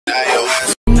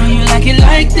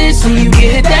like this when you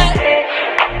get that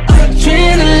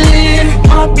adrenaline,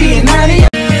 all being out of your.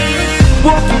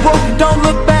 Walk it, walk it, don't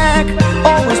look back.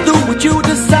 Always do what you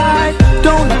decide.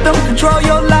 Don't let them control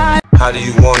your life. How do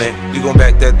you want it? You gon'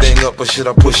 back that thing up or should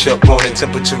I push up on it?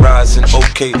 Temperature rising,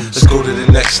 okay, let's go to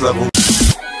the next level.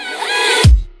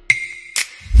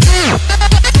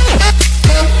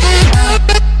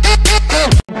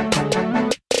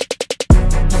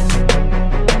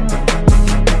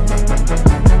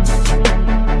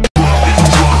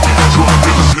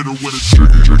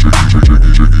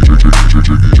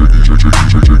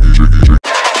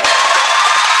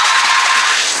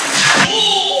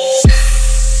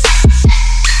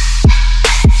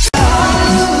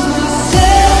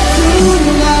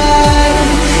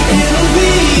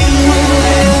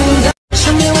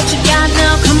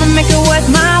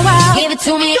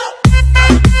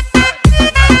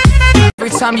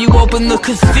 Every time you open the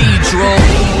cathedral.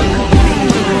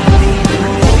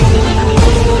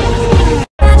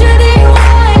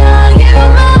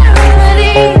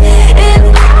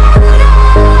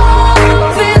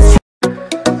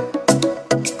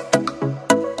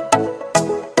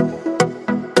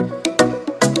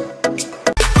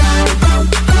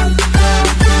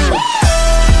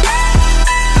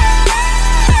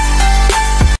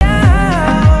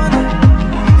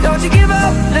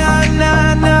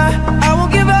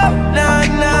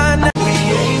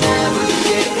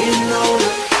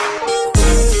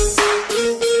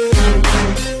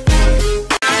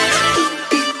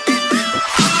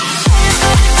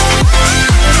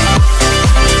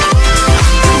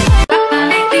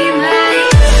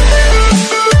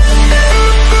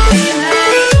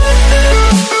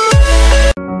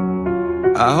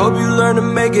 I hope you learn to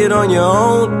make it on your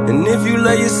own. And if you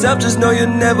love yourself, just know you'll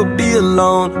never be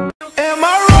alone. Am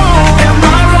I wrong? Am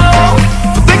I wrong?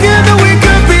 For thinking that we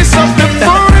could be something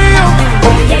for real?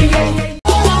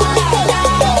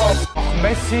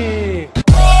 Messi.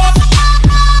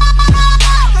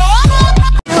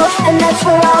 And that's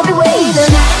where I'll be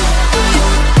waiting.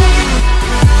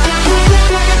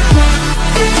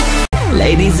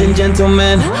 Ladies and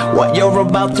gentlemen, what you're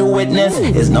about to witness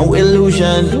is no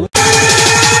illusion.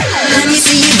 Let me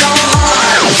see you go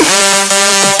hard.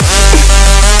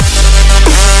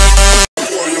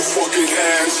 Throw your fucking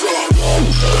hands up.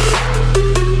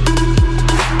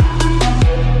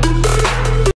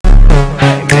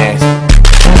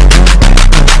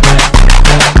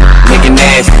 Make it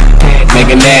nasty, make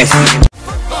it nasty.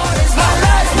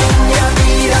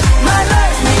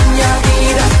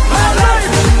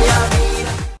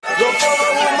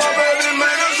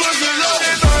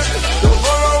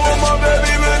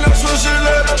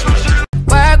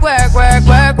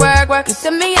 You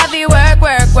see me heavy work.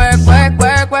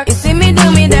 You see me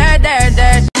do me dirt.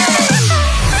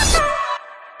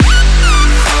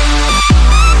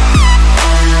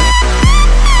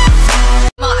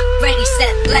 Mark, ready,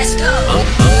 set, let's go.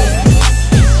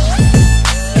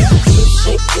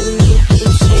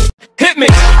 Hit me!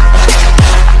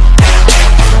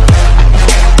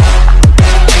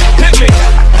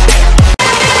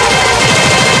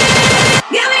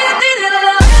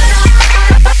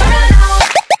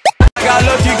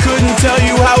 Tell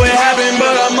you how it happened,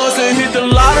 but I must have hit the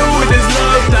lotto with this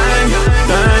love thing.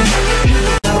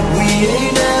 We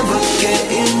ain't ever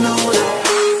getting older.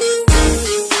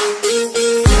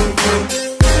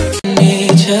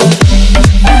 Nature.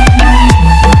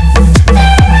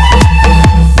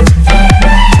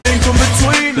 From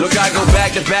between. Look, I go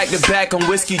back to back on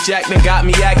whiskey jack that got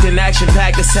me acting action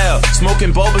packed as hell.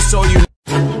 Smoking boba, so you.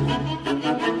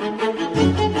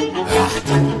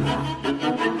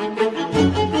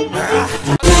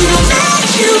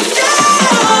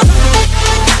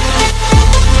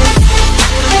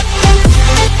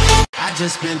 I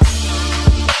just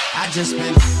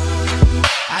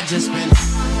been.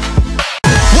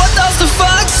 What does the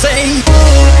fuck say?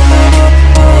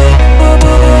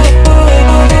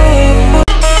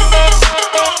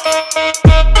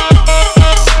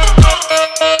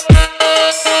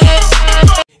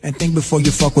 And think before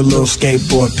you fuck with little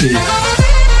skateboard P.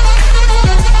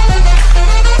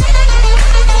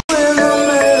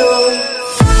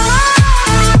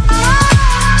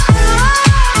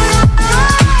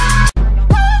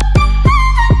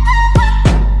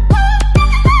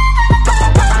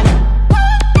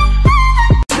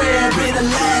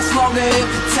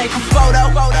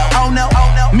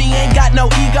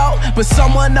 But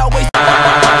someone always.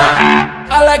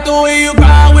 I like the way you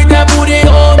cry with that booty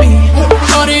on me.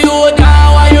 Shorty, you are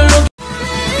down while you look.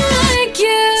 Like you.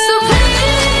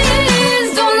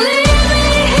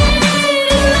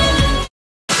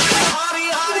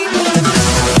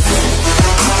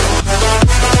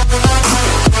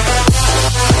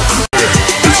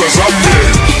 It's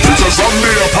a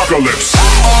zombie apocalypse.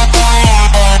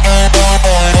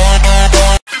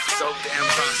 So damn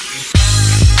rusty.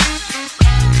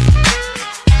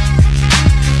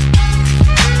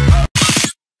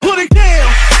 Put it down.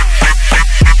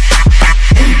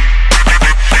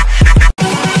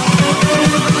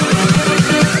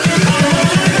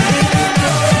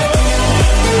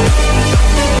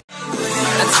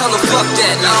 Tell her fuck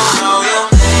that, no.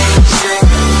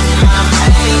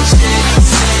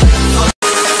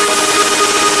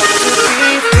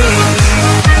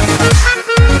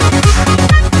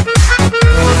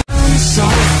 So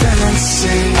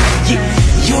fancy,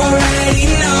 you already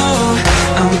know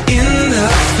I'm in the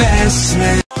fast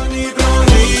lane.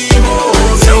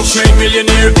 Self-made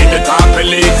millionaire in the top